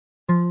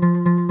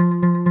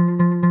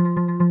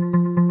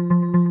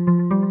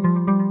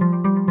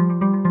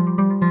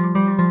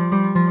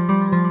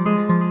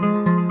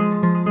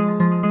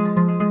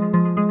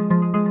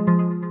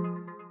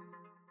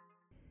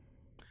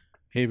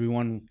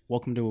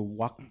Welcome to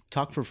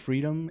Talk for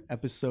Freedom,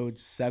 episode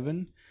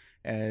 7.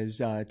 As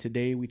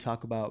today we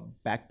talk about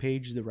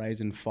Backpage, the rise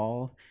and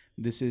fall.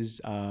 This is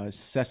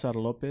Cesar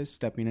Lopez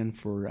stepping in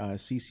for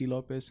CC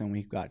Lopez, and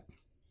we've got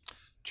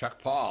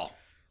Chuck Paul.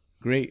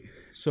 Great.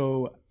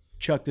 So,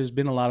 Chuck, there's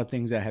been a lot of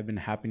things that have been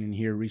happening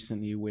here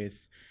recently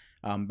with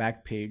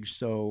Backpage.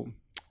 So,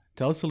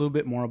 tell us a little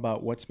bit more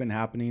about what's been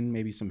happening,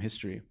 maybe some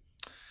history.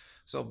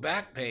 So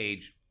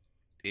Backpage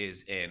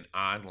is an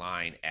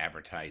online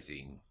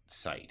advertising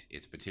site.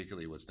 It's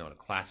particularly what's known as a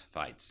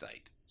classified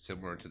site,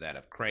 similar to that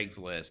of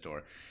Craigslist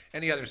or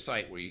any other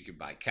site where you can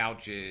buy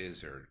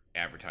couches or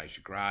advertise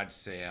your garage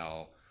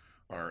sale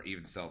or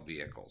even sell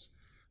vehicles.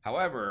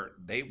 However,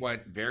 they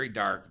went very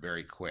dark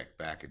very quick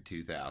back in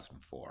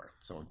 2004.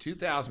 So in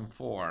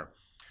 2004,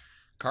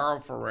 Carl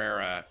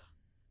Ferreira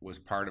was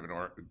part of an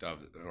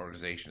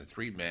organization of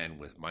 3 men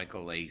with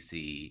Michael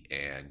Lacey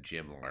and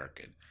Jim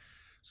Larkin.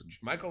 So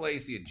Michael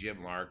Lacey and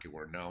Jim Larkin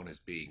were known as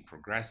being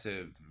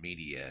progressive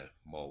media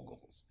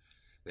moguls.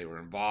 They were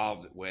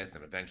involved with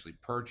and eventually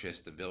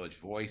purchased the Village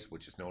Voice,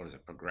 which is known as a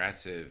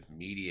progressive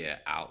media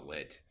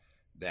outlet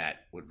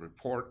that would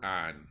report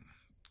on,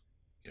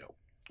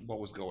 what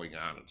was going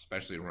on,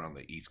 especially around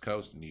the East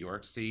Coast and New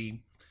York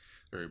scene.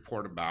 They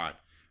report about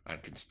on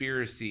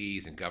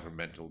conspiracies and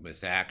governmental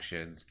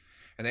misactions.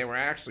 And they were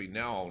actually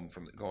known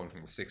from the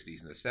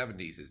 60s and the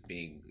 70s as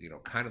being,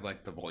 kind of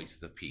like the voice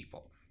of the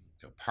people,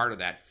 part of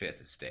that fifth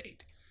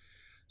estate.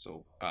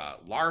 So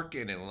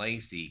Larkin and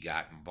Lacey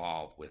got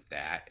involved with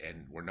that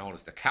and were known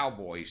as the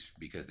Cowboys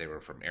because they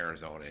were from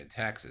Arizona and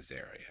Texas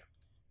area.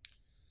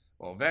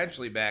 Well,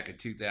 eventually back in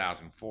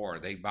 2004,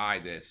 they buy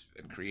this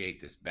and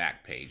create this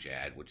Backpage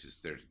ad, which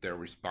is their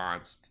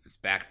response to this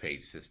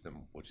Backpage system,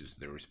 which is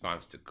their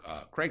response to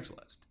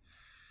Craigslist.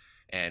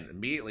 And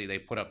immediately they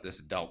put up this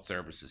adult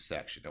services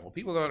section. And what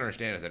people don't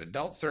understand is that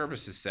adult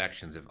services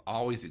sections have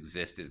always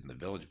existed in the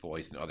Village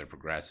Voice and other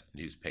progressive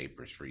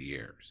newspapers for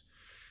years.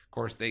 Of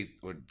course, they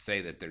would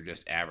say that they're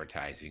just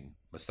advertising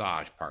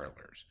massage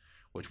parlors,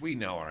 which we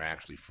know are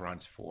actually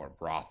fronts for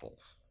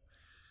brothels.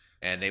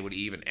 And they would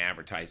even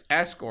advertise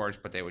escorts,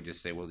 but they would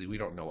just say, well, we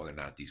don't know whether or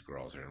not these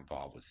girls are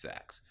involved with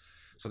sex.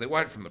 So they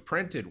went from the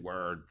printed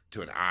word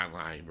to an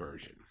online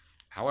version.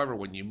 However,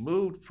 when you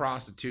moved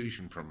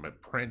prostitution from a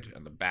print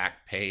on the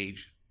back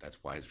page, that's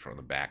why it's from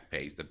the back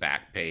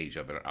page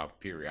of a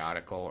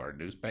periodical or a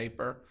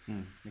newspaper,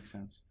 makes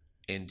sense,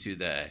 into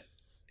the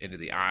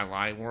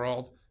online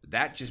world,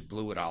 that just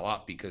blew it all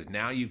up because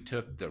now you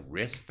took the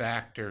risk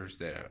factors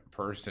that a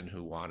person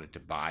who wanted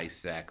to buy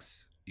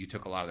sex, you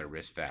took a lot of their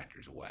risk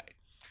factors away.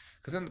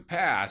 Because in the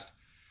past,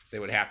 they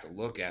would have to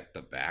look at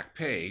the back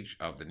page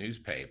of the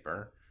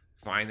newspaper,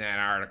 find that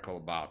article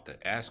about the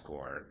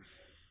escort,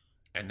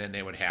 and then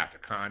they would have to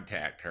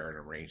contact her and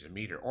arrange to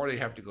meet her, or they'd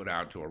have to go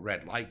down to a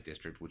red light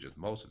district, which is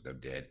most of them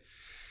did.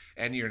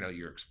 And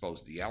you're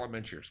exposed to the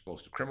elements, you're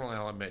exposed to criminal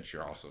elements,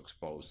 you're also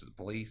exposed to the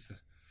police,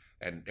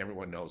 and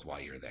everyone knows why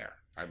you're there.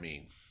 I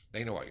mean,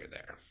 they know why you're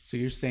there. So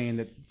you're saying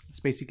that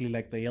it's basically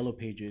like the Yellow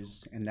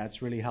Pages, and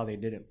that's really how they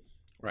did it,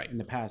 right? In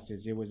the past,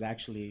 is it was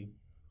actually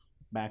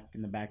back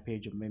in the back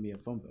page of maybe a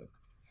phone book.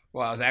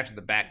 Well, it was actually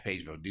the back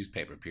page of a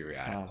newspaper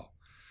periodical.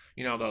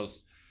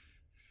 Those.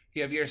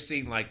 Have you ever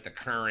seen like The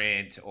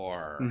Current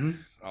or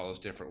all those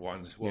different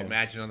ones? Well,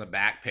 Imagine on the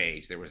back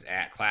page there was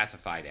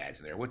classified ads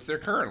in there, which there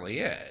currently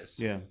is.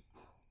 Yeah.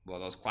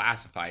 Well, those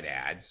classified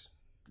ads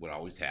would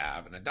always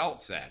have an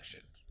adult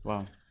section.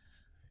 Wow.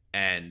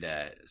 And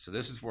so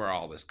this is where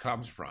all this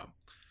comes from.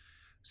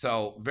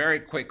 So very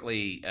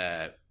quickly,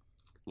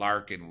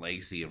 Larkin,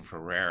 Lacey, and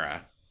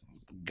Ferreira,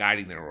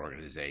 guiding their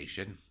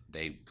organization,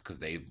 because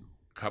they've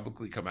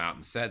publicly come out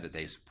and said that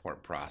they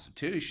support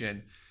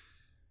prostitution.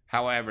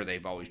 However,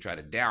 they've always tried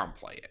to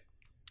downplay it.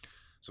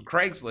 So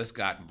Craigslist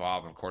got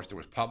involved, and of course there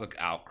was public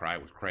outcry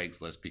with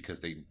Craigslist because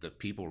the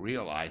people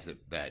realized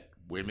that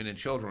women and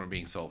children were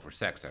being sold for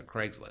sex on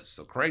Craigslist.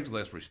 So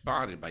Craigslist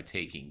responded by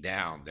taking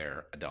down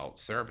their adult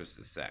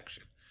services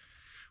section.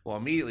 Well,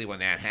 immediately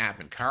when that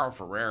happened, Carl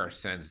Ferreira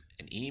sends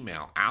an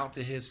email out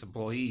to his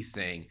employees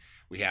saying,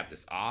 we have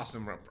this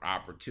awesome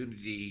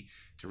opportunity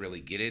to really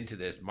get into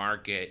this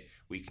market.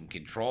 We can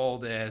control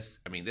this.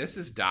 I mean, this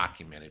is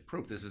documented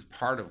proof. This is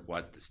part of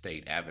what the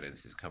state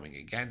evidence is coming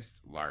against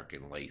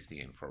Larkin, Lacey,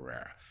 and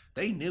Ferreira.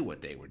 They knew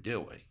what they were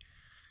doing.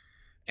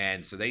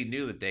 And so they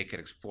knew that they could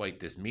exploit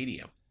this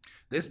medium.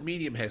 This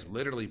medium has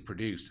literally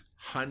produced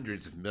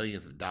hundreds of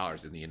millions of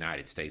dollars in the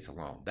United States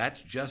alone.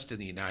 That's just in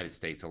the United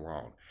States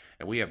alone.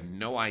 And we have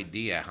no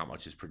idea how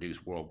much is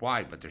produced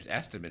worldwide, but there's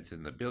estimates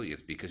in the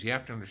billions because you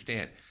have to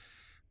understand,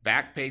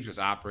 Backpage was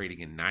operating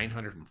in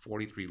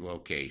 943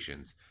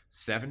 locations,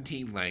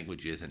 17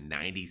 languages, and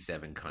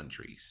 97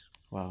 countries.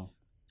 Wow.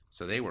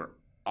 So they were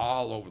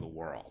all over the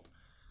world.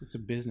 It's a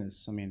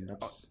business. I mean,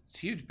 it's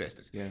huge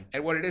business. Yeah.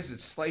 And what it is,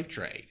 it's slave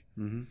trade.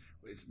 Mm-hmm.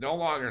 It's no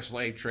longer a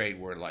slave trade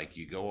where like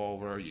you go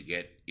over, you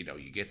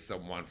get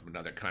someone from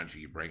another country,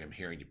 you bring them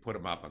here and you put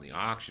them up on the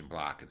auction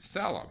block and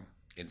sell them.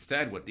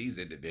 Instead, what these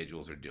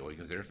individuals are doing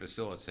is they're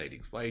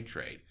facilitating slave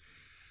trade.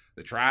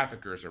 The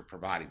traffickers are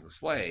providing the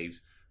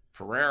slaves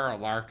Ferrera,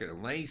 Larkin,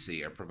 and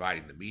Lacey are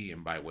providing the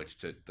medium by which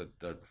to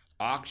the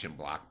auction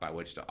block by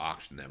which to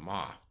auction them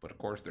off. But of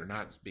course, they're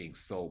not being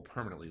sold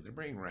permanently; they're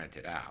being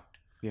rented out.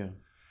 Yeah.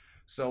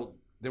 So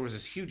there was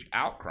this huge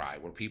outcry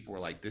where people were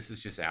like, "This is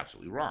just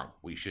absolutely wrong.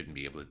 We shouldn't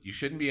be able to. You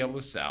shouldn't be able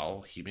to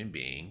sell human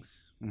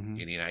beings in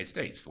the United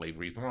States.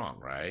 Slavery's wrong,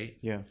 right?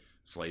 Yeah.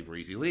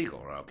 Slavery's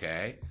illegal,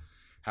 okay?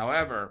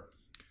 However,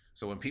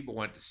 so when people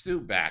went to sue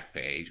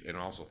Backpage and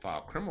also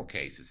file criminal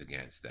cases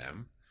against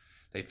them,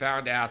 they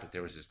found out that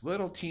there was this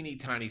little teeny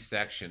tiny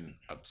section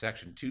of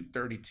Section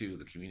 232 of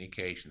the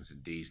Communications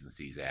and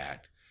Decencies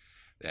Act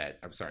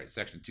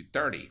Section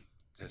 230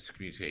 of the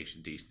Communications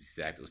and Decencies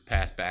Act that was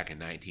passed back in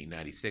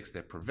 1996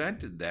 that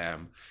prevented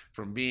them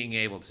from being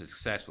able to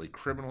successfully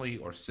criminally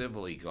or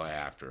civilly go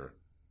after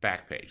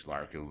Backpage,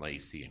 Larkin,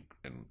 Lacey,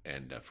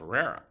 and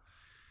Ferrera.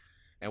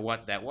 And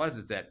what that was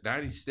is that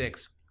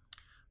 96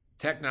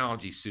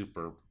 technology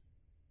super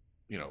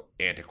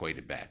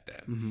antiquated back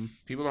then.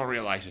 People don't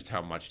realize just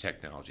how much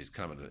technology has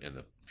come in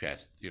the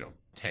past,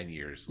 10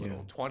 years,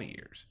 20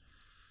 years.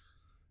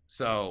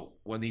 So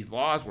when these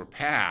laws were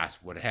passed,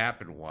 what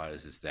happened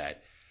is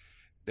that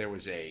there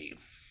was a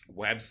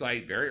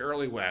website, very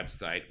early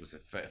website, was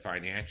a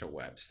financial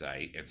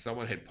website, and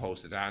someone had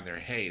posted on there,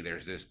 hey,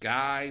 there's this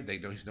guy,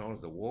 he's known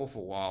as the Wolf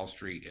of Wall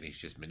Street, and he's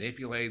just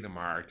manipulating the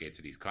markets,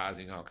 and he's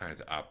causing all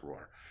kinds of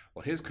uproar.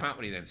 Well, his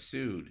company then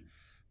sued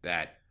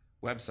that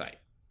website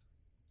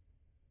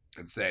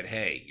and said,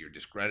 hey, you're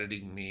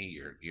discrediting me,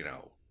 you're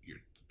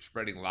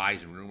spreading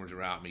lies and rumors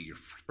around me, you're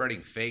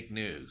spreading fake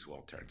news. Well,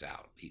 it turns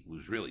out he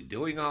was really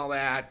doing all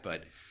that,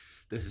 but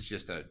this is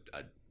just a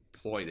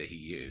ploy that he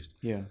used.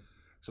 Yeah.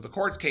 So the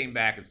courts came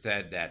back and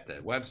said that the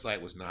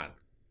website was not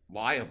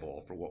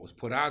liable for what was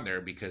put on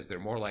there because they're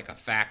more like a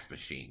fax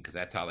machine, because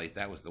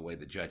that was the way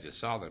the judges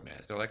saw them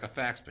as. They're like a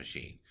fax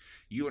machine.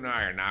 You and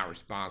I are not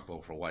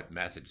responsible for what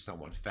message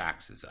someone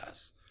faxes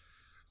us.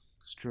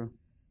 It's true.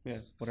 Yeah,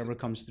 whatever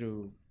comes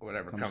through.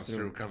 Whatever comes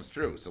through comes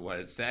through. So what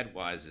it said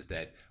is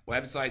that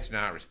websites are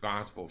not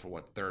responsible for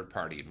what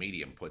third-party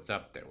medium puts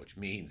up there, which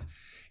means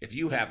if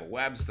you have a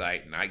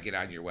website and I get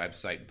on your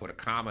website and put a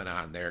comment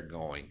on there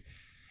going,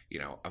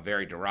 a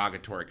very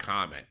derogatory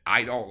comment,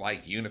 I don't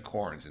like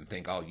unicorns and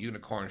think,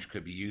 unicorns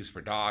could be used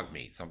for dog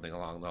meat, something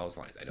along those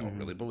lines. I don't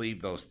really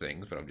believe those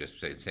things, but I'm just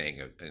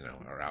saying, an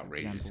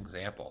outrageous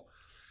example.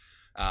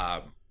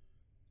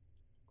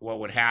 What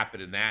would happen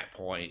in that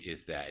point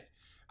is that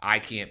I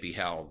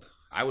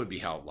would be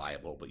held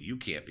liable, but you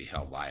can't be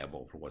held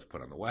liable for what's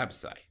put on the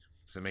website.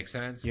 Does that make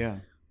sense? Yeah.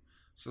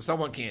 So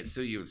someone can't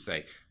sue you and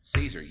say,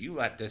 Caesar, you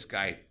let this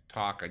guy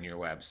talk on your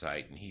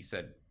website and he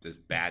said this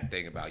bad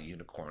thing about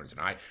unicorns and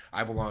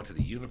I belong to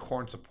the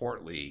Unicorn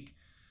Support League.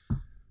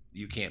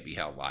 You can't be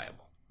held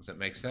liable. Does that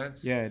make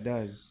sense? Yeah, it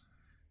does.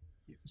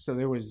 So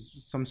there was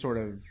some sort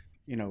of,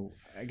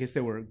 I guess they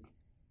were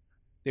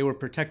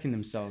protecting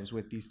themselves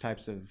with these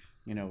types of,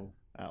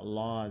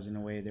 laws in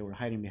a way. They were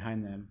hiding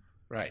behind them.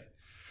 Right.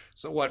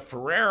 So what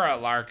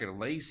Ferrera, Larkin, and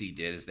Lacey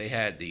did is they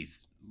had these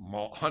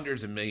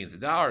hundreds of millions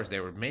of dollars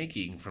they were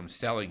making from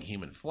selling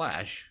human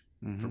flesh,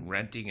 from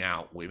renting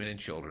out women and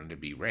children to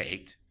be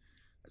raped.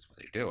 That's what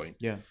they're doing.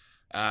 Yeah.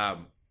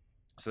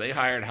 So they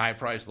hired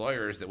high-priced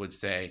lawyers that would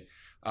say,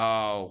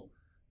 oh,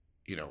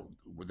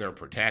 they're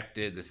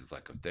protected. This is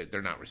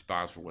they're not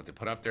responsible for what they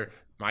put up there.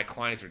 My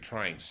clients are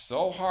trying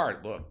so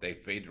hard. Look, they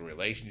faded a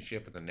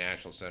relationship with the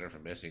National Center for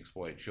Missing and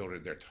Exploited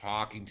Children. They're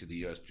talking to the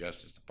U.S.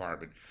 Justice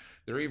Department.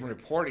 They're even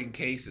reporting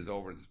cases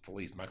over to the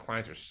police. My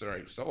clients are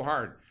trying so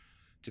hard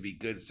to be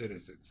good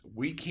citizens.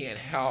 We can't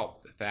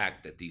help the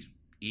fact that these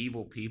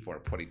evil people are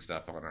putting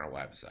stuff on our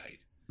website.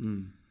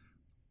 And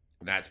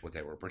that's what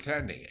they were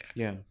pretending at.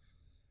 Yeah.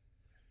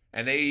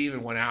 And they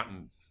even went out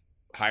and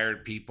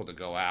hired people to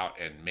go out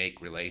and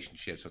make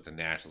relationships with the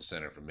National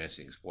Center for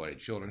Missing and Exploited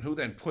Children, who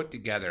then put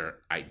together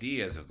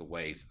ideas of the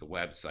ways the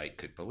website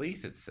could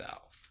police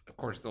itself. Of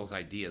course, those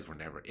ideas were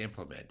never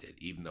implemented,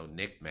 even though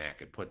NCMEC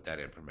had put that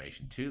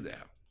information to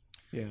them.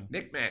 Yeah.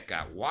 NCMEC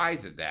got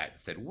wise at that and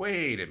said,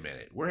 wait a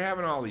minute, we're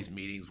having all these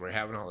meetings, we're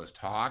having all this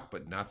talk,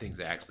 but nothing's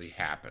actually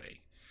happening.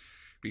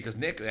 Because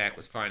NCMEC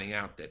was finding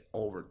out that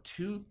over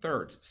 2/3,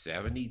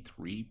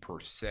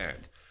 73%,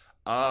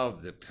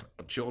 of the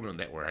children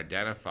that were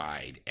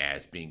identified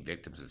as being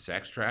victims of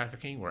sex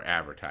trafficking were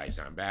advertised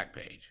on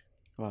Backpage.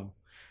 Wow.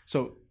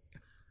 So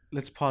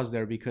let's pause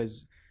there,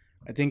 because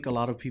I think a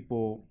lot of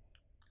people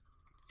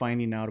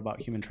finding out about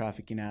human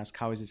trafficking ask,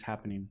 how is this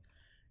happening?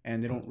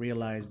 And they don't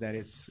realize that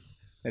it's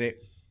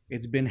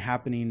been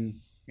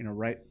happening,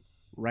 right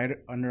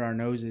under our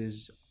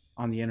noses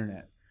on the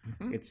internet.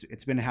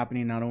 It's been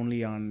happening not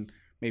only on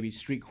maybe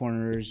street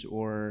corners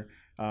or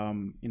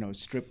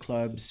strip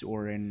clubs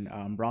or in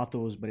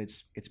brothels, but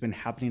it's been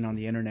happening on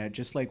the internet.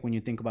 Just like when you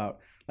think about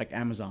like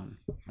Amazon,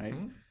 right?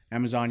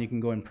 Amazon, you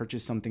can go and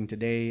purchase something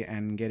today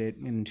and get it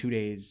in 2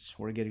 days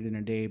or get it in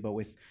a day. But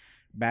with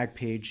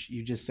Backpage,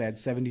 you just said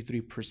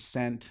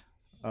 73%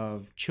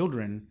 of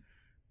children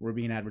were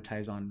being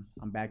advertised on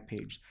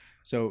Backpage.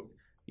 So,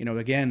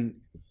 again,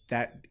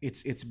 that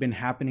it's been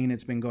happening.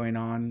 It's been going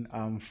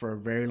on for a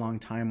very long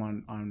time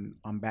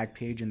on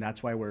Backpage, and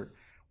that's why we're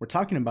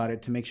talking about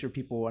it, to make sure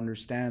people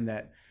understand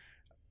that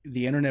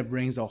the internet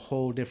brings a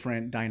whole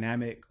different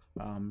dynamic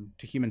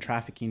to human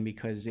trafficking,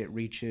 because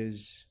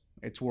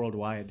it's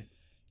worldwide.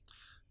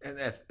 And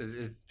it's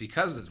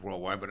because it's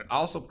worldwide, but it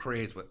also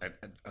creates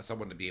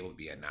someone to be able to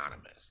be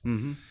anonymous.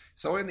 Mm-hmm.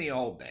 So in the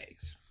old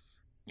days,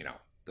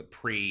 the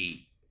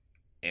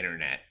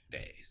pre-internet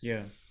days,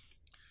 Yeah.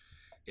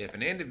 if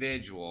an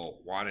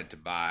individual wanted to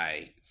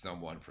buy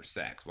someone for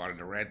sex, wanted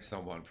to rent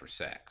someone for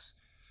sex,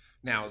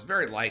 now it's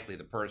very likely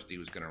the person he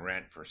was going to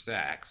rent for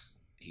sex,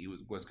 he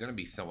was going to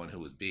be someone who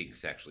was being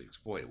sexually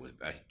exploited, was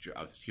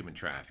a human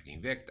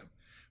trafficking victim.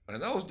 But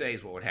in those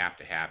days, what would have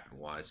to happen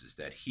is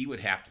that he would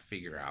have to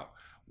figure out,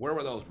 where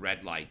were those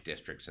red light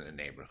districts in the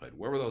neighborhood?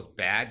 Where were those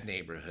bad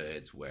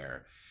neighborhoods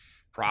where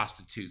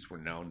prostitutes were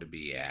known to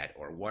be at?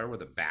 Or where were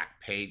the back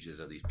pages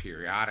of these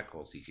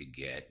periodicals he could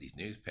get, these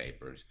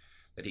newspapers,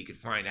 that he could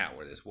find out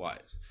where this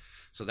was?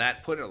 So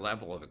that put a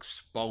level of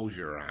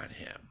exposure on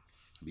him.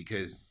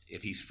 Because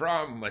if he's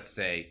from, let's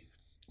say,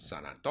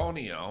 San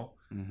Antonio,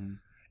 Mm-hmm.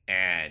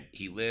 and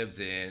he lives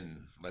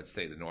in, let's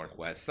say, the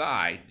Northwest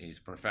Side, and he's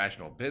a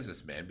professional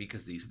businessman,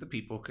 because these are the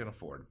people who can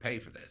afford to pay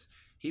for this,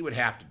 he would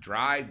have to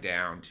drive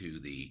down to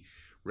the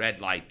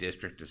red light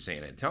district of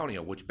San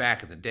Antonio, which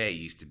back in the day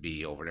used to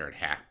be over there at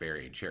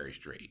Hackberry and Cherry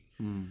Street.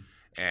 Mm.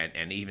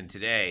 And even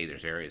today,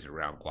 there's areas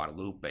around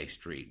Guadalupe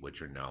Street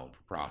which are known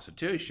for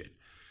prostitution.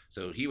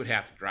 So he would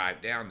have to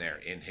drive down there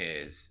in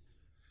his,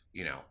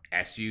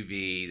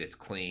 SUV that's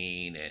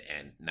clean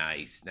and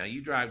nice. Now,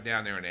 you drive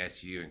down there in an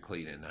SUV and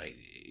clean and nice,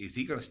 is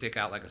he going to stick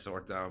out like a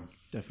sore thumb?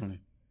 Definitely.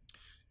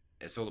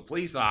 And so the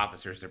police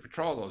officers that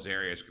patrol those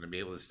areas are going to be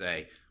able to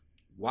say,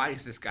 why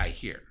is this guy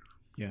here?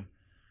 Yeah.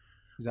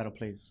 He's out of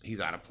place. He's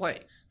out of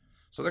place.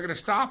 So they're going to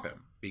stop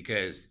him,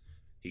 because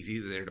he's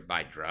either there to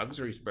buy drugs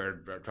or he's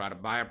trying to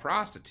buy a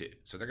prostitute.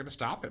 So they're going to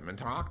stop him and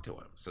talk to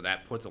him. So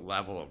that puts a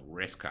level of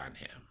risk on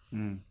him.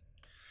 Mm.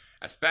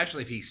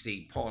 Especially if he's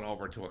seen pulling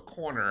over to a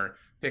corner,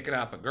 picking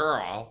up a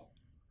girl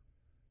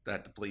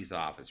that the police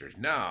officers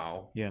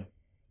know. Yeah.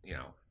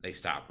 They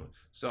stop him.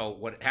 So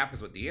what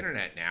happens with the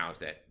internet now is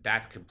that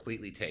that's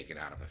completely taken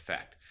out of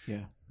effect.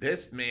 Yeah.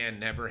 This man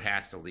never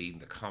has to leave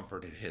the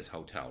comfort of his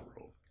hotel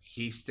room.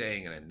 He's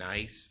staying in a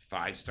nice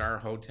 5-star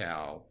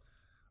hotel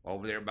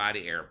over there by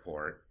the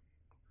airport,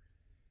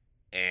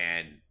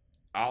 and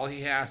all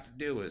he has to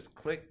do is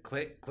click,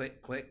 click,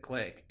 click, click,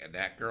 click, and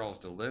that girl's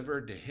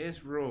delivered to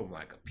his room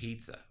like a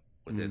pizza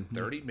within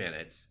 30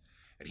 minutes,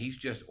 and he's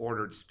just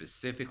ordered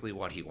specifically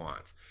what he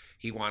wants.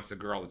 He wants a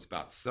girl that's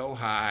about so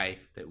high,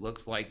 that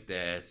looks like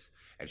this,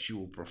 and she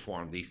will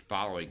perform these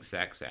following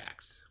sex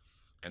acts.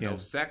 And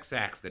those sex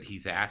acts that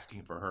he's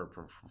asking for her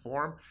to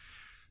perform,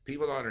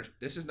 people don't understand.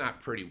 This is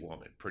not Pretty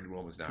Woman. Pretty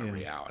Woman's not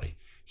reality.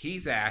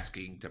 He's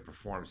asking to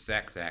perform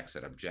sex acts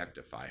that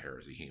objectify her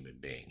as a human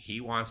being. He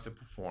wants to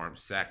perform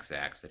sex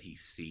acts that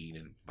he's seen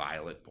in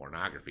violent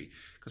pornography,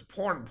 because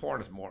porn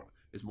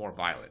is more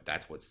violent.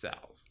 That's what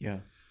sells. Yeah.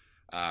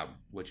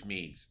 Which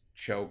means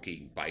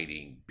choking,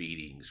 biting,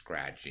 beating,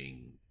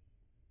 scratching,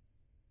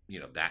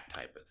 that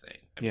type of thing.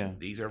 I mean,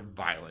 these are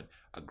violent,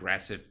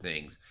 aggressive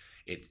things.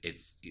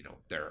 It's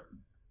they're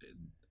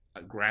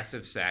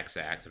aggressive sex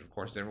acts, and of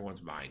course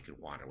everyone's mind could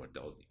wander with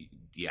those.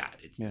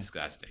 It's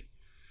disgusting.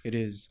 It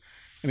is.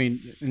 I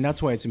mean, and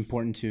that's why it's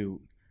important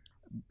to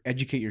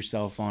educate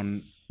yourself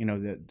on,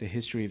 the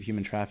history of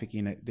human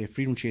trafficking. The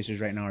Freedom Chasers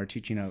right now are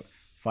teaching a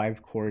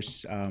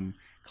 5-course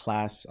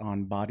class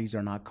on bodies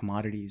are not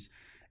commodities.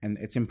 And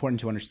it's important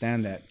to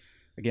understand that,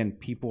 again,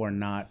 people are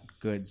not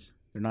goods.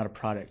 They're not a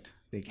product.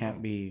 They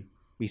can't be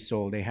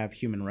sold. They have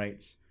human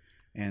rights.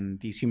 And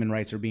these human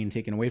rights are being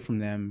taken away from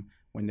them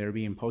when they're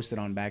being posted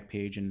on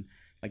Backpage. And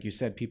like you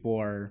said, people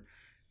are,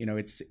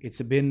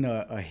 it's been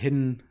a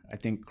hidden, I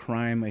think,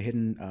 crime, a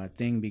hidden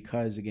thing,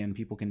 because, again,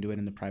 people can do it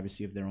in the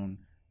privacy of their own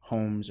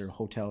homes or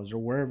hotels or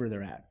wherever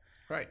they're at.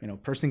 Right. A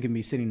person can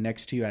be sitting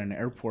next to you at an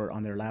airport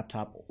on their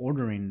laptop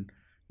ordering,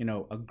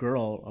 a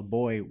girl, a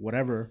boy,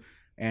 whatever,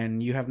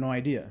 and you have no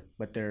idea.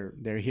 But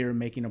they're here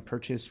making a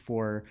purchase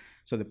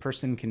so the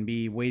person can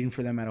be waiting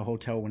for them at a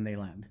hotel when they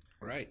land.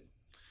 Right.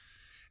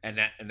 And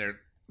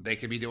they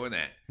could be doing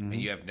that, and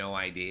you have no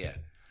idea.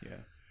 Yeah.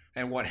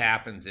 And what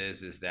happens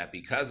is that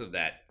because of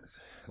that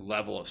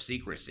level of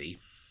secrecy,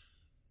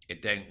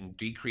 it then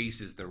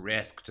decreases the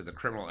risk to the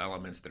criminal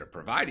elements that are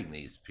providing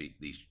these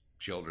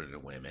children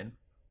and women.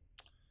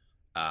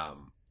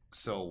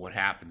 So what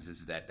happens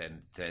is that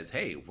then says,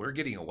 hey, we're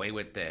getting away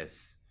with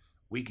this.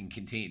 We can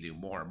continue to do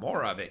more and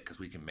more of it because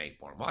we can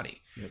make more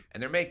money. Yep.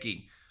 And they're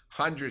making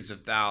hundreds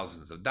of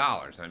thousands of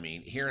dollars. I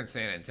mean, here in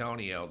San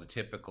Antonio, the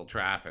typical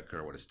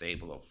trafficker with a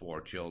stable of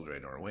 4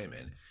 children or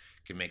women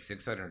can make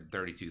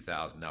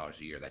 $632,000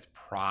 a year. That's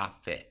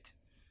profit.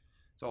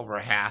 It's over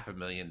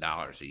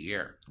 $500,000 a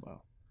year.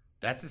 Wow.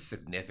 That's a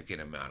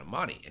significant amount of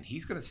money. And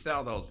he's going to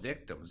sell those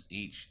victims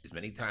each as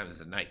many times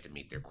as a night to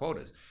meet their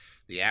quotas.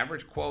 The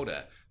average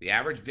quota, the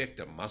average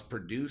victim must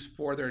produce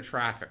for their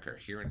trafficker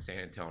here in San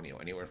Antonio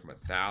anywhere from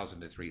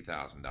 $1,000 to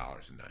 $3,000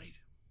 a night.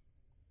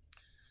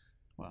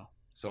 Wow.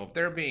 So if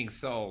they're being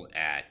sold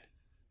at,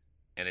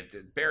 and it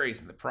varies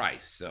in the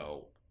price,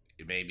 so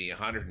it may be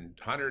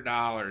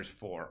 $100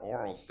 for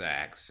oral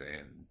sex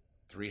and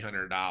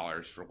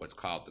 $300 for what's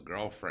called the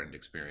girlfriend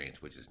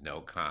experience, which is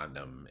no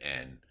condom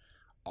and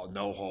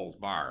no holes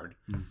barred.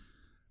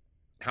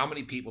 How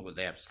many people did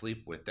they have to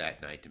sleep with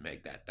that night to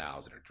make that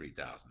 $1,000 or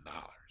 $3,000?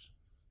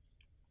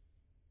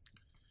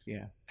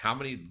 Yeah. How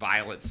many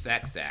violent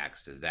sex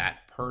acts does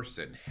that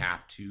person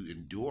have to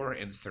endure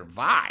and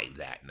survive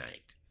that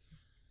night?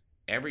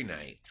 Every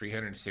night,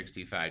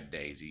 365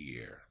 days a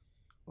year.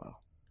 Wow.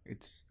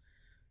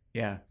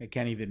 I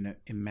can't even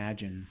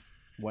imagine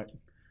what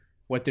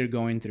they're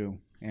going through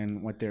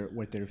and what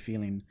they're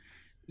feeling.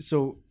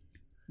 So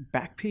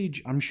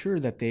Backpage, I'm sure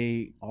that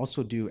they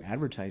also do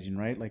advertising,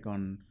 right? Like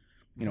on,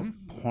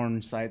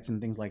 porn sites and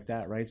things like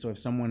that, right? So if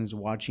someone is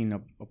watching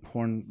a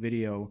porn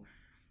video,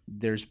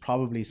 there's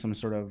probably some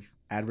sort of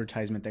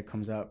advertisement that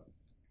comes up,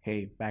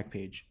 hey,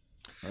 Backpage,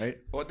 right?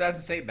 Well, it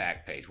doesn't say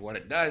Backpage. What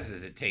it does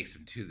is it takes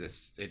them to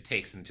this. It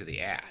takes them to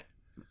the ad.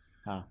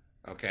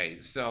 Okay,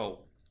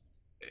 so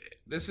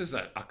this is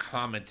a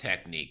common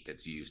technique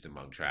that's used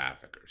among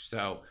traffickers.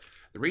 So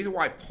the reason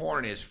why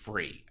porn is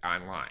free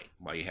online,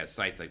 why you have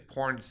sites like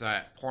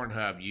Pornhub,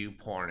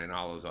 YouPorn, and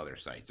all those other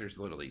sites, there's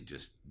literally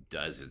just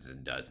dozens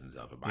and dozens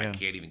of them. Yeah. I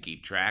can't even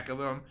keep track of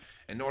them,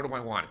 and nor do I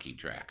want to keep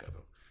track of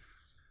them.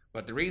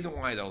 But the reason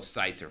why those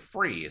sites are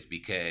free is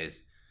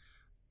because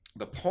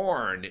the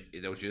porn,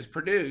 which is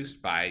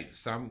produced by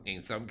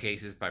in some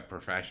cases by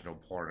professional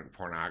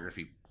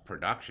pornography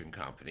production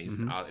companies,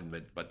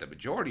 but the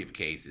majority of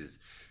cases,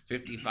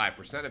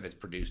 55% of it's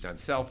produced on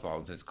cell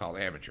phones. And it's called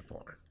amateur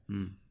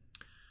porn.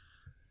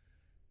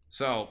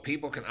 So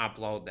people can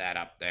upload that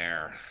up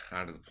there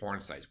onto the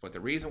porn sites. But the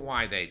reason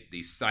why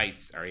these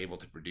sites are able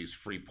to produce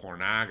free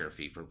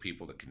pornography for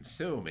people to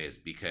consume is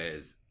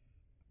because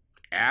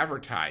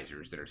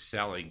advertisers that are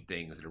selling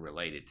things that are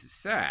related to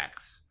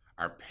sex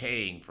are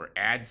paying for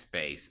ad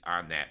space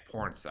on that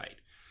porn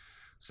site.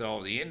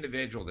 So the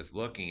individual that's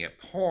looking at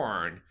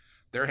porn,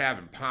 they're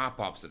having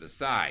pop-ups at the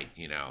side,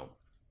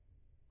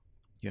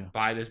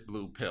 buy this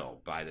blue pill,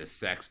 buy this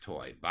sex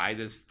toy, buy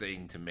this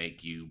thing to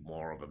make you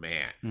more of a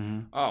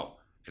man. Oh,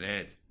 and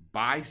then it's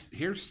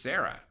here's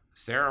Sarah.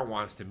 Sarah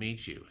wants to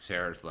meet you.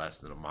 Sarah's less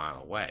than a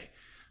mile away.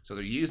 So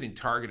they're using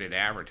targeted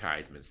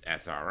advertisements,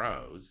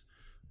 SROs,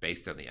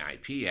 based on the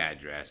IP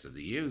address of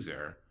the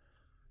user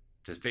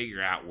to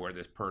figure out where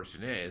this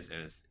person is.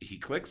 And he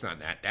clicks on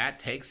that. That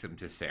takes him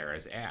to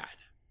Sarah's ad.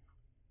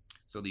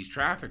 So these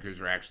traffickers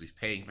are actually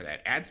paying for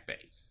that ad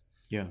space.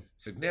 Yeah.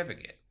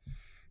 Significant.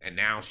 And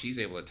now she's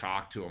able to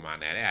talk to him on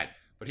that ad.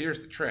 But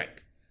here's the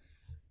trick.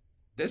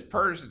 This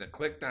person that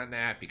clicked on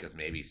that because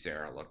maybe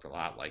Sarah looked a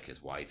lot like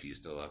his wife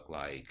used to look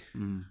like,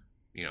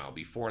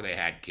 before they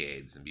had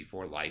kids and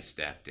before life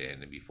stepped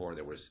in and before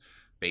there was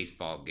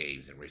baseball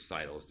games and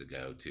recitals to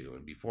go to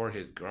and before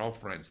his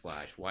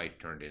girlfriend/wife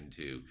turned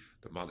into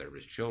the mother of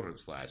his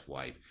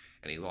children/wife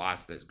and he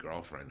lost this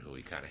girlfriend who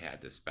he kind of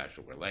had this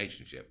special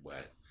relationship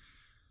with.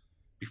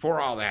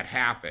 Before all that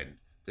happened,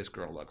 this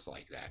girl looks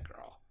like that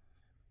girl.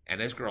 And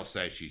this girl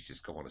says she's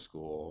just going to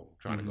school,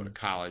 trying to go to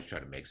college,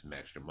 trying to make some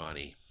extra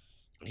money.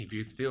 And he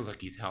feels like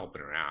he's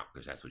helping her out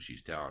because that's what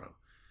she's telling him.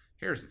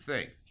 Here's the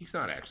thing. He's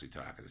not actually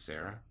talking to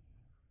Sarah.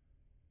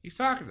 He's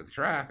talking to the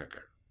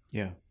trafficker.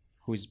 Yeah.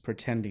 Who's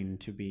pretending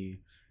to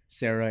be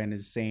Sarah and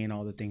is saying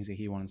all the things that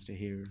he wants to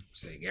hear.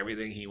 Saying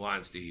everything he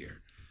wants to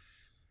hear.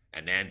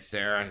 And then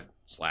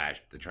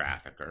Sarah/the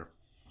trafficker,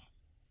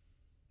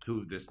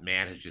 who this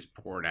man has just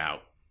poured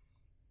out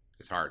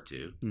his heart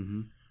to,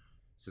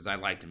 says,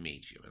 I'd like to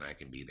meet you, and I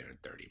can be there in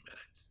 30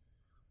 minutes.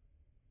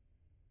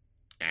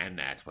 And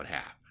that's what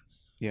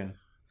happens. Yeah.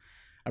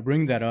 I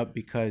bring that up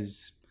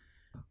because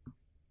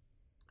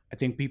I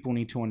think people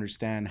need to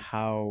understand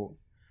how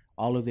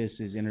all of this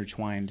is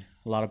intertwined.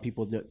 A lot of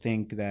people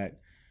think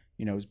that,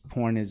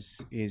 porn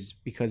is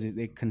because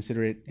they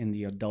consider it in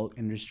the adult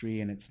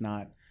industry and it's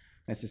not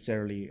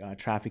necessarily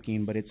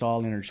trafficking, but it's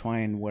all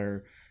intertwined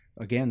where,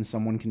 again,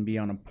 someone can be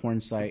on a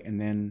porn site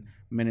and then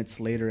minutes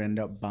later end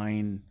up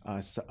buying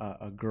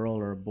a girl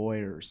or a boy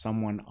or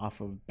someone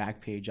off of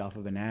Backpage, off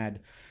of an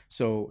ad.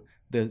 So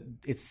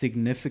it's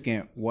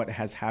significant what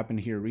has happened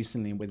here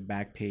recently with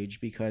Backpage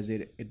because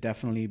it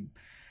definitely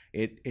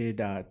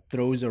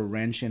throws a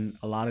wrench in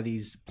a lot of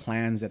these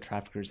plans that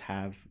traffickers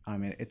have. I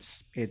mean,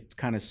 it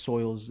kind of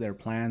soils their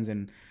plans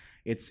and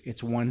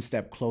it's one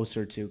step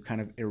closer to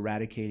kind of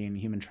eradicating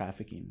human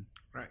trafficking.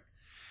 Right.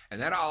 And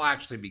that all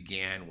actually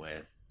began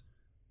with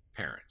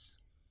parents.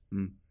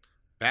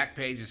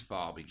 Backpage's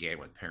fall began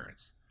with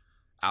parents.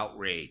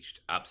 Outraged,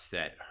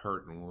 upset,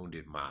 hurt, and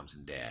wounded moms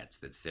and dads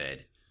that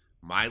said,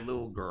 my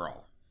little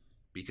girl,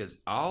 because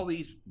all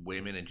these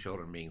women and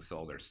children being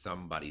sold are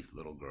somebody's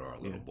little girl or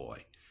little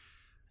boy.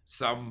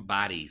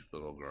 Somebody's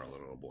little girl or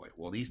little boy.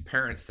 Well, these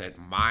parents said,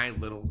 my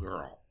little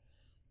girl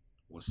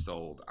was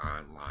sold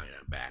online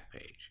on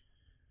Backpage.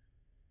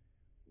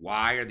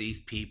 Why are these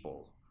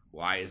people,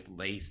 why is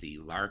Lacey,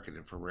 Larkin,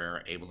 and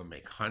Ferrera able to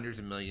make hundreds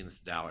of millions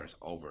of dollars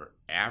over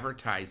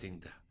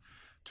advertising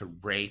to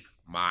rape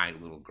my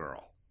little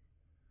girl?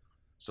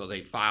 So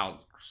they filed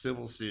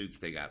civil suits,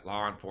 they got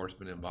law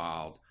enforcement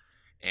involved,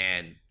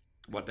 and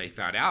what they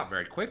found out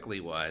very quickly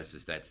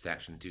is that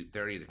Section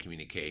 230 of the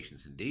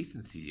Communications and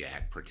Decency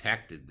Act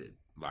protected the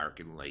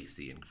Larkin,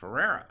 Lacey, and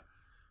Ferrera.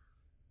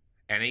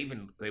 And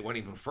even they went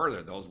even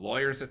further. Those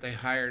lawyers that they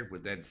hired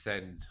would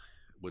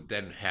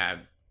then have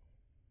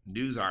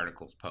news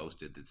articles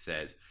posted that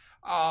says,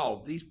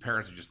 "Oh, these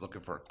parents are just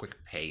looking for a quick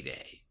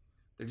payday.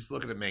 They're just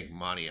looking to make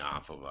money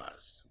off of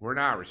us. We're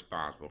not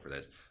responsible for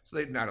this." So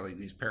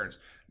these parents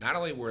not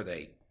only were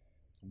they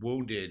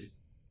wounded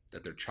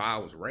that their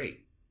child was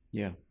raped,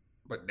 yeah,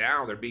 but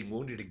now they're being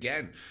wounded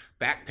again.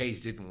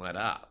 Backpage didn't let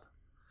up.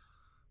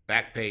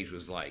 Backpage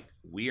was like,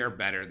 we are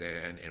better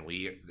than,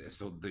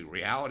 so the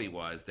reality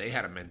was they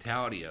had a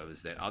mentality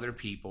is that other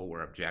people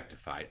were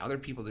objectified. Other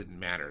people didn't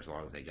matter as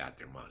long as they got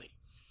their money.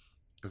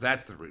 Because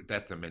that's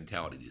the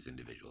mentality these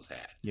individuals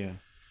had. Yeah.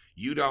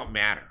 You don't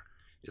matter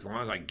as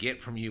long as I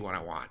get from you what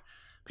I want.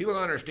 People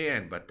don't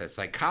understand, but the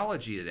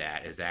psychology of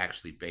that is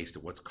actually based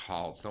on what's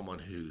called someone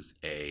who's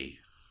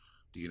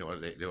do you know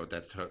what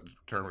that's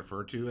term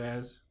referred to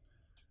as?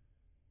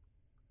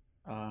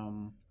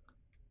 No.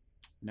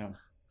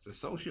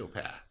 It's a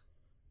sociopath.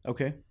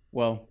 Okay.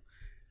 Well,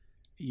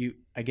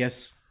 I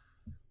guess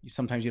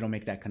sometimes you don't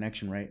make that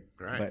connection, right?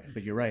 Right.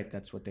 But you're right.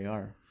 That's what they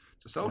are.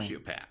 It's a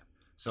sociopath. Right.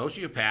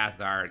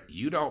 Sociopaths are,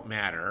 you don't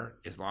matter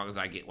as long as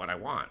I get what I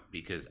want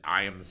because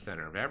I am the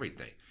center of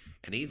everything.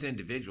 And these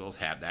individuals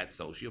have that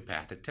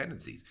sociopathic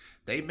tendencies.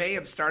 They may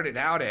have started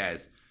out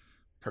as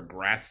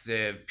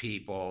progressive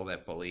people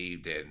that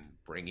believed in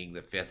bringing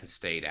the Fifth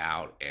Estate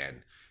out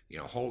and,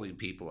 holding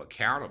people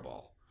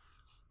accountable.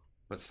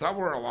 But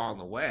somewhere along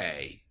the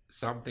way,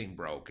 something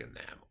broke in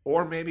them.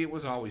 Or maybe it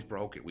was always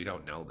broken. We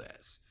don't know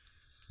this.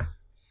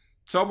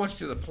 So much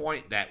to the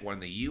point that when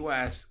the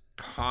U.S.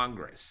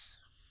 Congress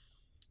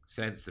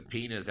sent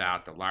subpoenas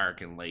out to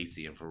Larkin,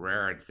 Lacey, and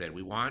Ferrera and said,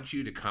 we want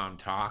you to come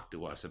talk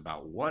to us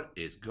about what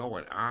is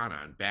going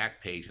on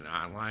Backpage and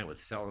online with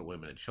selling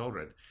women and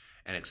children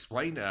and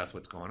explain to us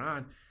what's going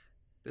on.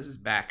 This is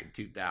back in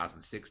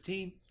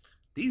 2016.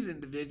 These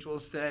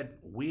individuals said,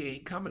 we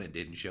ain't coming, and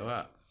didn't show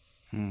up.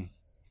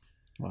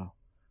 Wow.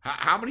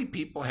 How many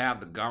people have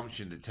the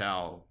gumption to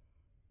tell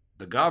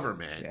the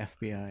government,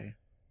 the FBI,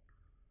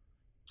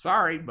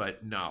 sorry,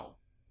 but no?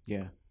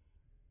 Yeah.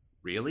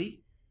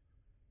 Really?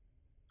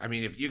 I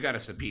mean, if you got a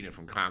subpoena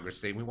from Congress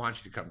saying, we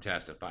want you to come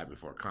testify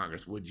before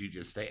Congress, would you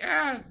just say,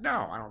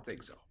 no, I don't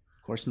think so?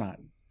 Of course not.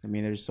 I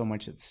mean, there's so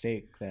much at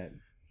stake that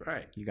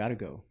right, you got to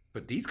go.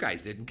 But these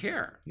guys didn't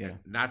care. Yeah.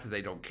 Not that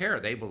they don't care.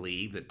 They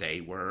believe that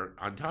they were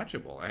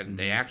untouchable. And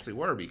they actually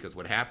were, because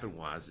what happened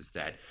is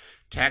that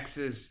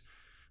Texas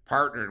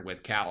partnered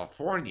with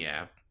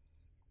California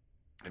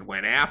and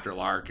went after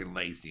Larkin,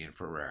 Lacey, and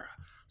Ferrera.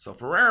 So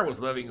Ferrera was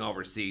living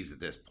overseas at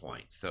this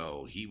point.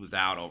 So he was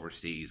out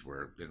overseas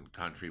in a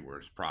country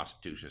where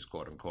prostitution is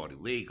quote unquote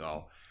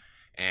illegal.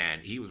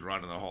 And he was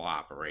running the whole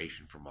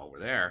operation from over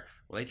there.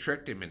 Well, they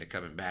tricked him into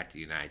coming back to the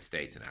United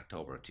States in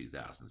October of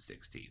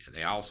 2016. And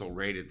they also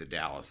raided the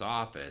Dallas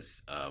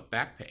office of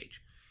Backpage.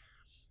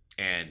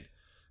 And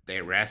they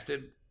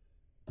arrested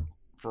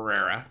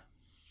Ferrera.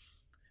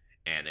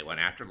 And they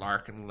went after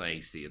Larkin and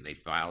Lacey, and they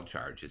filed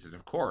charges. And,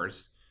 of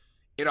course,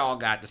 it all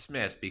got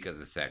dismissed because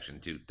of Section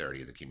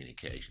 230 of the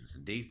Communications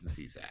and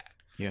Decencies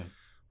Act. Yeah.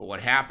 But what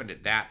happened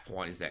at that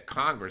point is that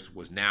Congress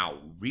was now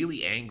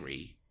really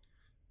angry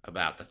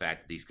about the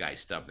fact that these guys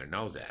stubbed their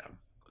nose at them.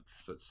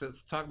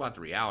 Let's talk about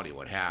the reality of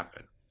what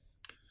happened.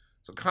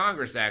 So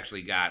Congress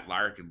actually got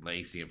Larkin,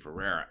 Lacey, and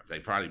Ferrera. They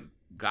probably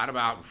got them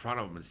out in front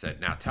of them and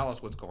said, now tell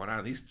us what's going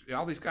on.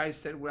 All these guys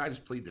said, well, I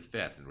just plead the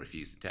Fifth and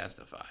refused to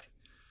testify.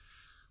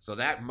 So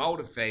that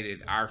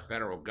motivated our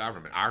federal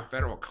government, our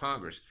federal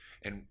Congress.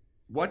 And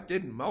what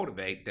didn't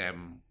motivate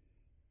them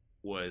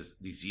was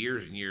these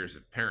years and years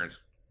of parents.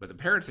 But the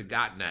parents had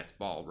gotten that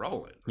ball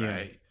rolling,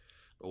 right? Yeah.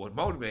 But what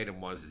motivated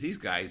them was these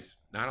guys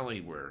not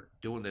only were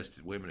doing this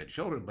to women and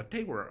children, but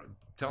they were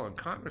telling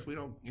Congress, we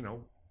don't,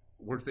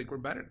 we think we're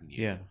better than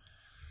you. Yeah.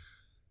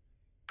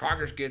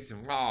 Congress gets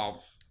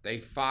involved. They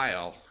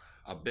file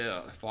a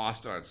bill,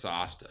 FOSTA and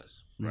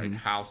SOSTAs, right?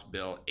 House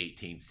Bill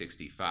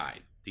 1865.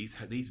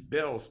 These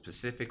bills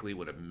specifically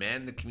would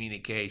amend the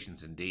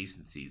Communications and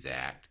Decencies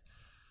Act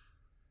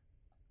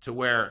to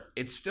where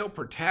it still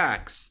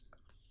protects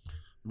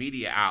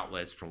media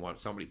outlets from what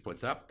somebody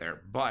puts up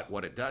there. But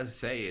what it does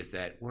say is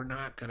that we're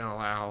not going to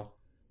allow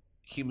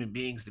human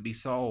beings to be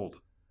sold.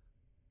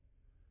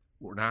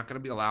 We're not going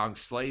to be allowing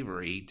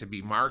slavery to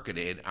be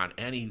marketed on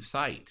any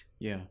site.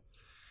 Yeah.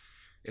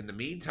 In the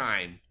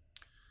meantime,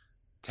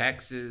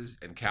 Texas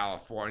and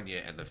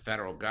California and the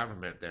federal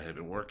government that had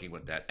been working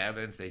with that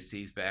evidence they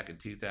seized back in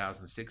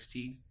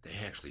 2016, they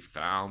actually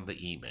found the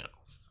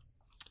emails.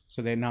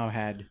 So they now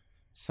had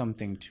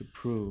something to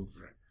prove.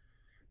 Right.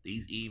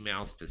 These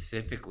emails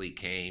specifically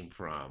came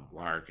from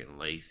Larkin,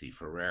 Lacey,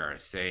 Ferrera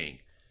saying,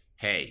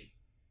 hey,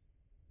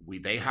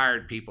 they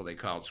hired people they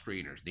called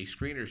screeners. These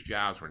screeners'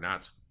 jobs were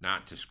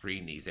not to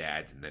screen these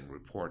ads and then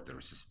report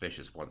the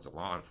suspicious ones to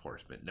law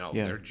enforcement. No,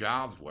 Yeah. their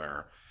jobs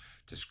were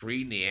to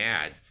screen the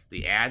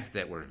ads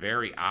that were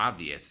very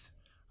obvious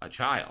a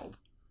child,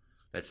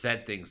 that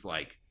said things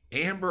like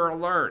Amber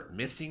Alert,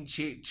 missing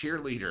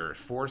cheerleader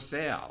for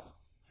sale.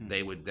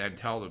 They would then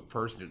tell the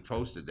person who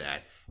posted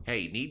that, hey,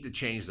 you need to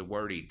change the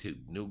wording to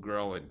new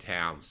girl in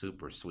town,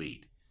 super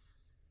sweet.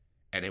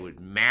 And it would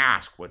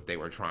mask what they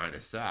were trying to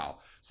sell.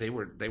 So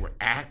they were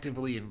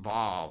actively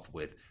involved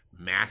with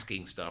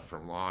masking stuff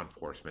from law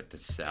enforcement to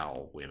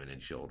sell women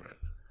and children.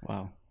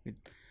 Wow.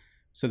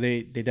 So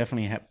they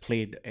definitely have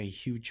played a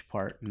huge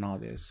part in all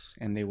this,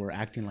 and they were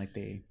acting like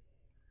they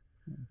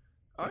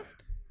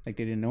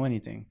didn't know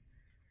anything.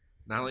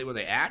 Not only were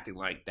they acting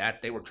like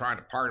that, they were trying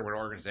to partner with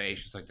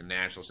organizations like the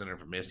National Center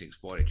for Missing and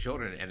Exploited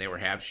Children, and they were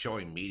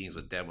showing meetings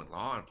with them with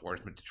law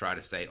enforcement to try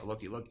to say, oh,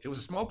 look, it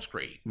was a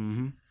smokescreen.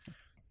 Mm-hmm.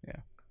 Yeah.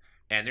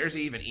 And there's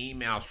even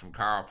emails from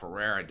Carl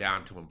Ferreira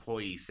down to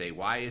employees say,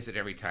 why is it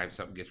every time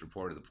something gets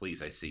reported to the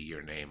police, I see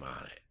your name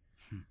on it?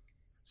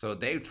 So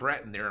they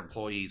threatened their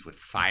employees with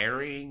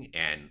firing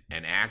and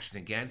action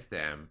against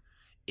them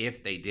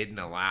if they didn't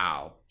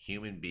allow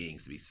human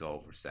beings to be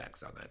sold for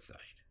sex on that site.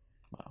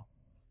 Wow.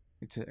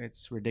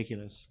 It's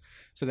ridiculous.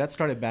 So that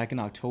started back in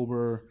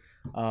October,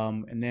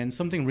 and then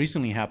something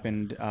recently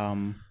happened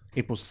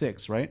April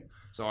 6th, right?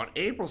 So on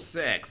April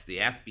 6th, the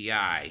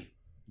FBI,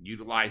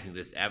 utilizing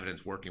this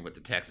evidence, working with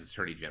the Texas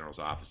Attorney General's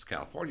Office,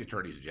 California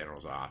Attorney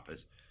General's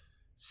Office,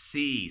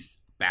 seized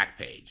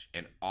Backpage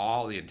and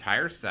the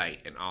entire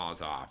site and all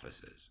its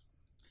offices.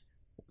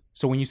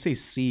 So when you say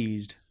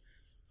seized,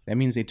 that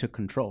means they took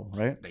control,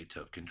 right? They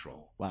took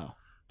control. Wow.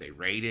 They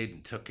raided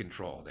and took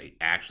control. They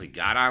actually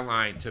got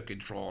online, took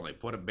control, and they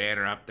put a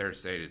banner up there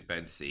saying it's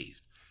been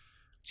seized.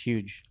 It's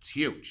huge. It's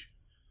huge.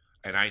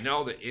 And I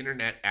know the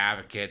internet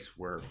advocates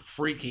were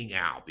freaking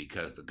out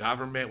because the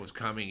government was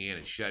coming in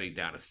and shutting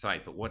down a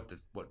site. But what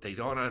they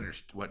don't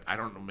understand, what I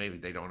don't know, maybe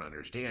they don't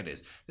understand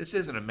is this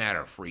isn't a matter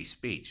of free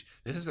speech.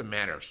 This is a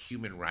matter of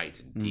human rights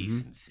and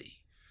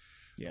decency.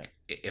 Yeah.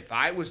 If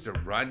I was to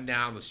run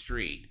down the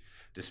street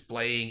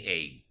displaying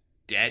a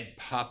dead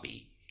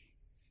puppy,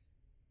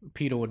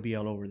 PETA would be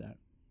all over that.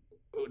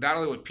 Not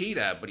only would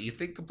PETA, but do you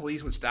think the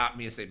police would stop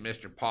me and say,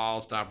 Mr. Paul,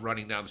 stop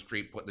running down the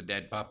street putting the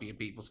dead puppy in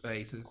people's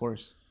faces? Of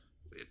course.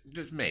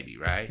 Just maybe,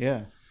 right?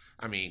 Yeah.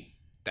 I mean,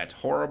 that's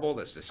horrible.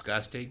 That's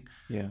disgusting.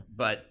 Yeah.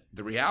 But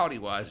the reality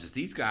is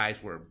these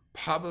guys were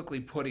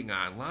publicly putting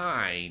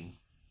online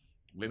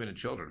women and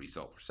children to be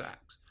sold for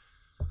sex.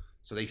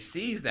 So they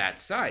seized that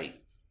site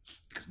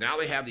because now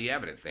they have the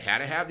evidence. They had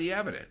to have the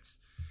evidence.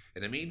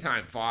 In the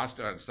meantime,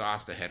 FOSTA and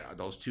SOSTA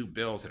those two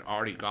bills had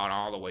already gone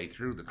all the way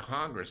through the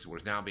Congress and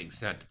was now being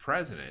sent to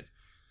President.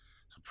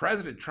 So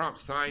President Trump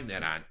signed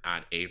that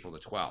on April the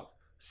 12th,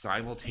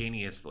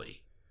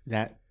 simultaneously.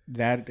 That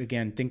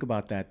again, think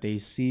about that. They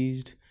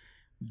seized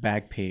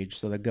Backpage,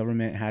 so the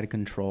government had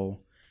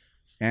control,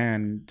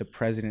 and the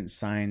president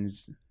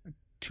signs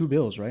two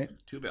bills, right?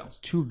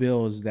 Two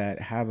bills that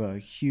have a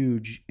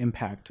huge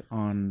impact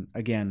on,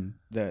 again,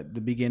 the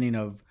beginning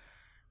of,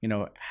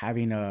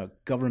 having a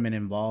government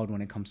involved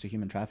when it comes to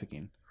human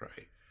trafficking.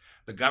 Right.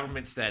 The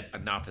government said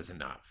enough is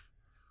enough.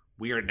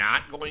 We are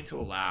not going to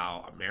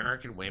allow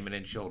American women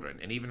and children,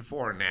 and even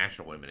foreign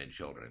national women and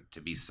children,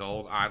 to be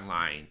sold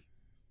online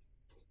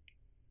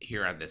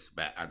here on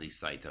these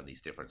sites, on these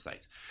different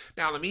sites.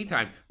 Now, in the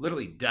meantime,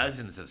 literally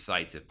dozens of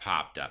sites have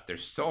popped up.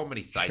 There's so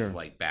many sites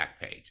like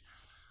Backpage.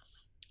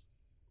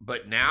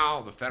 But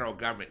now the federal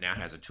government now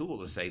has a tool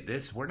to say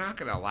this, we're not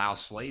going to allow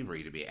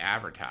slavery to be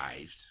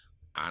advertised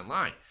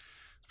online.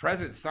 The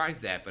president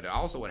signs that, but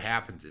also what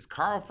happens is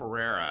Carl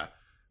Ferreira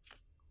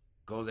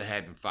goes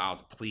ahead and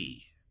files a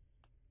plea.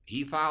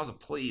 He files a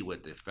plea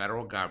with the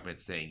federal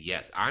government saying,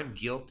 yes, I'm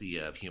guilty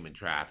of human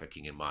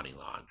trafficking and money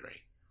laundering.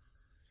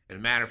 As a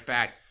matter of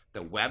fact,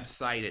 the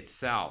website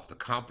itself, the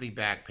company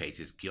Backpage,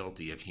 is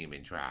guilty of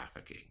human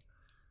trafficking.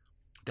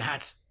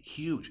 That's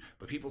huge.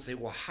 But people say,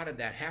 well, how did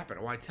that happen?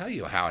 Well, I tell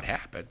you how it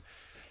happened.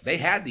 They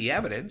had the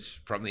evidence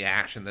from the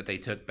action that they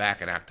took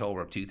back in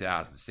October of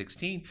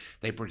 2016.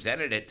 They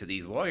presented it to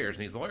these lawyers,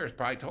 and these lawyers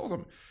probably told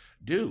them,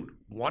 dude,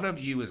 one of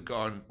you is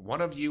going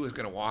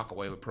to walk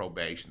away with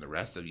probation. The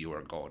rest of you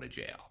are going to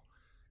jail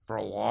for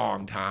a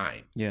long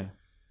time. Yeah.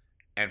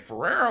 And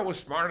Ferreira was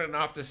smart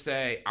enough to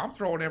say, I'm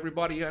throwing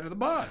everybody under the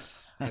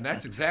bus. And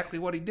that's exactly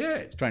what he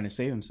did. He's trying to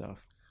save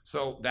himself.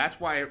 So that's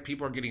why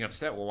people are getting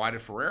upset. Well, why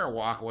did Ferreira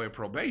walk away with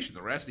probation?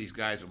 The rest of these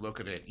guys are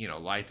looking at,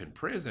 life in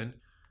prison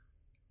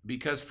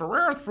because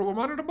Ferreira threw him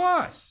under the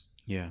bus.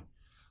 Yeah.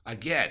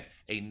 Again,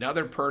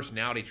 another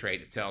personality trait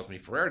that tells me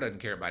Ferreira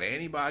doesn't care about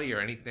anybody or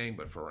anything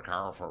but for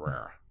Carl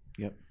Ferreira.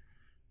 Yep.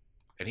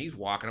 And he's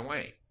walking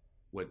away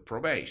with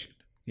probation.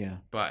 Yeah.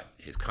 But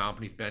his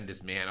company's been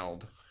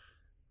dismantled.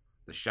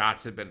 The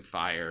shots have been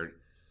fired,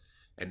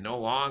 and no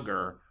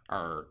longer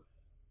are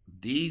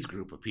these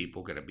group of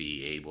people going to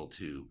be able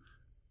to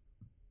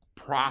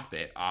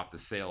profit off the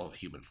sale of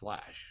human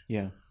flesh.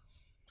 Yeah.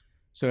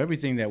 So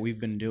everything that we've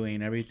been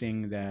doing,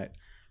 everything that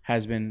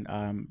has been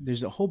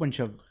there's a whole bunch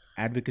of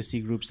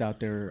advocacy groups out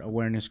there,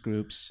 awareness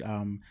groups,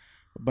 a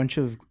bunch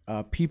of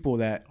people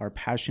that are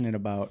passionate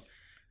about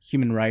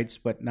human rights,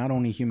 but not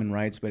only human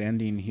rights, but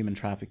ending human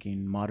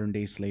trafficking, modern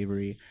day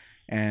slavery.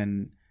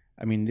 And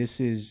I mean, this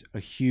is a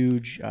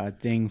huge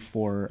thing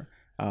for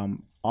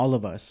all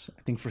of us,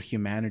 I think, for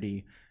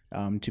humanity,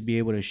 to be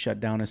able to shut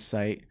down a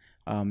site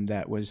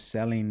that was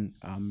selling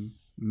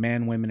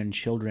men, women, and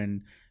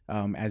children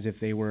as if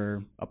they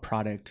were a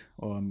product,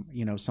 or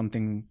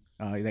something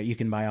that you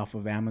can buy off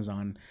of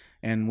Amazon.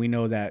 And we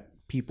know that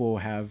people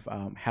have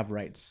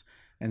rights,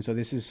 and so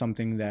this is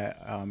something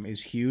that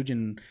is huge,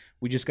 and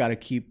we just got to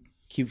keep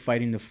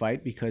fighting the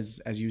fight, because,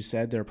 as you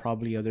said, there are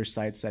probably other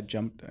sites that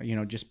jumped,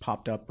 just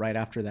popped up right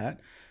after that,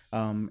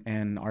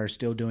 and are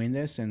still doing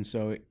this. And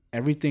so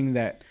everything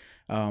that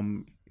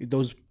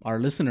those our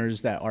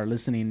listeners that are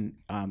listening,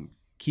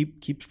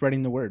 keep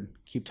spreading the word,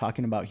 keep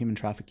talking about human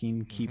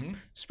trafficking, keep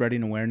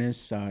spreading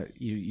awareness.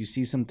 You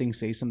see something,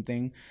 say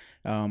something.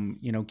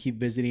 Keep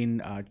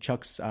visiting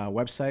Chuck's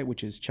website,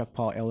 which is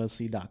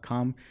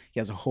chuckpaulllc.com. He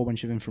has a whole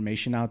bunch of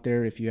information out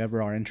there. If you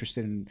ever are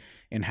interested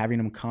in having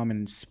him come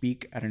and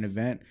speak at an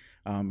event,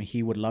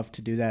 he would love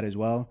to do that as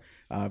well.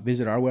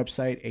 Visit our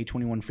website,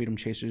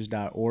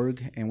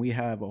 a21freedomchasers.org, and we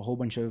have a whole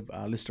bunch of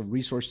list of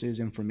resources,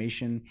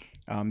 information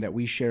that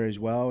we share as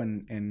well,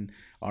 and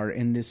are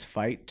in this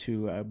fight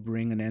to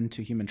bring an end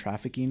to human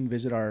trafficking.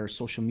 Visit our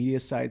social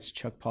media sites.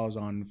 Chuck Paul's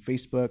on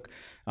Facebook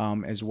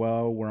as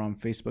well. We're on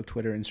Facebook,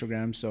 Twitter,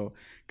 Instagram. So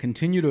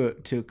continue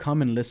to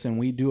come and listen.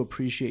 We do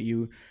appreciate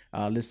you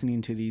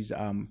listening to these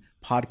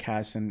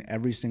podcasts and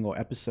every single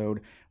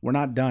episode. We're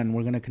not done.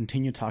 We're going to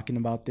continue talking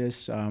about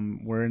this.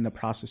 We're in the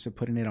process of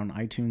putting it on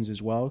iTunes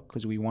as well,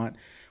 because we want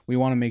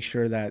to make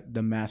sure that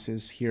the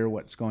masses hear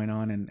what's going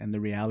on and the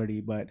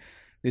reality. But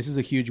this is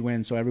a huge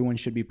win, so everyone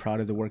should be proud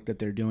of the work that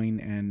they're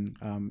doing,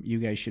 and you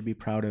guys should be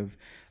proud of,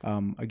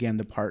 again,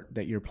 the part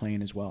that you're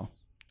playing as well.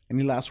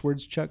 Any last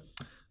words, Chuck?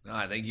 No,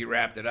 I think you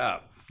wrapped it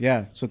up.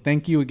 Yeah, so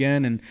thank you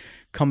again, and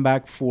come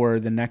back for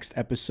the next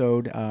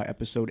episode,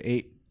 episode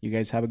 8. You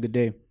guys have a good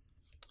day.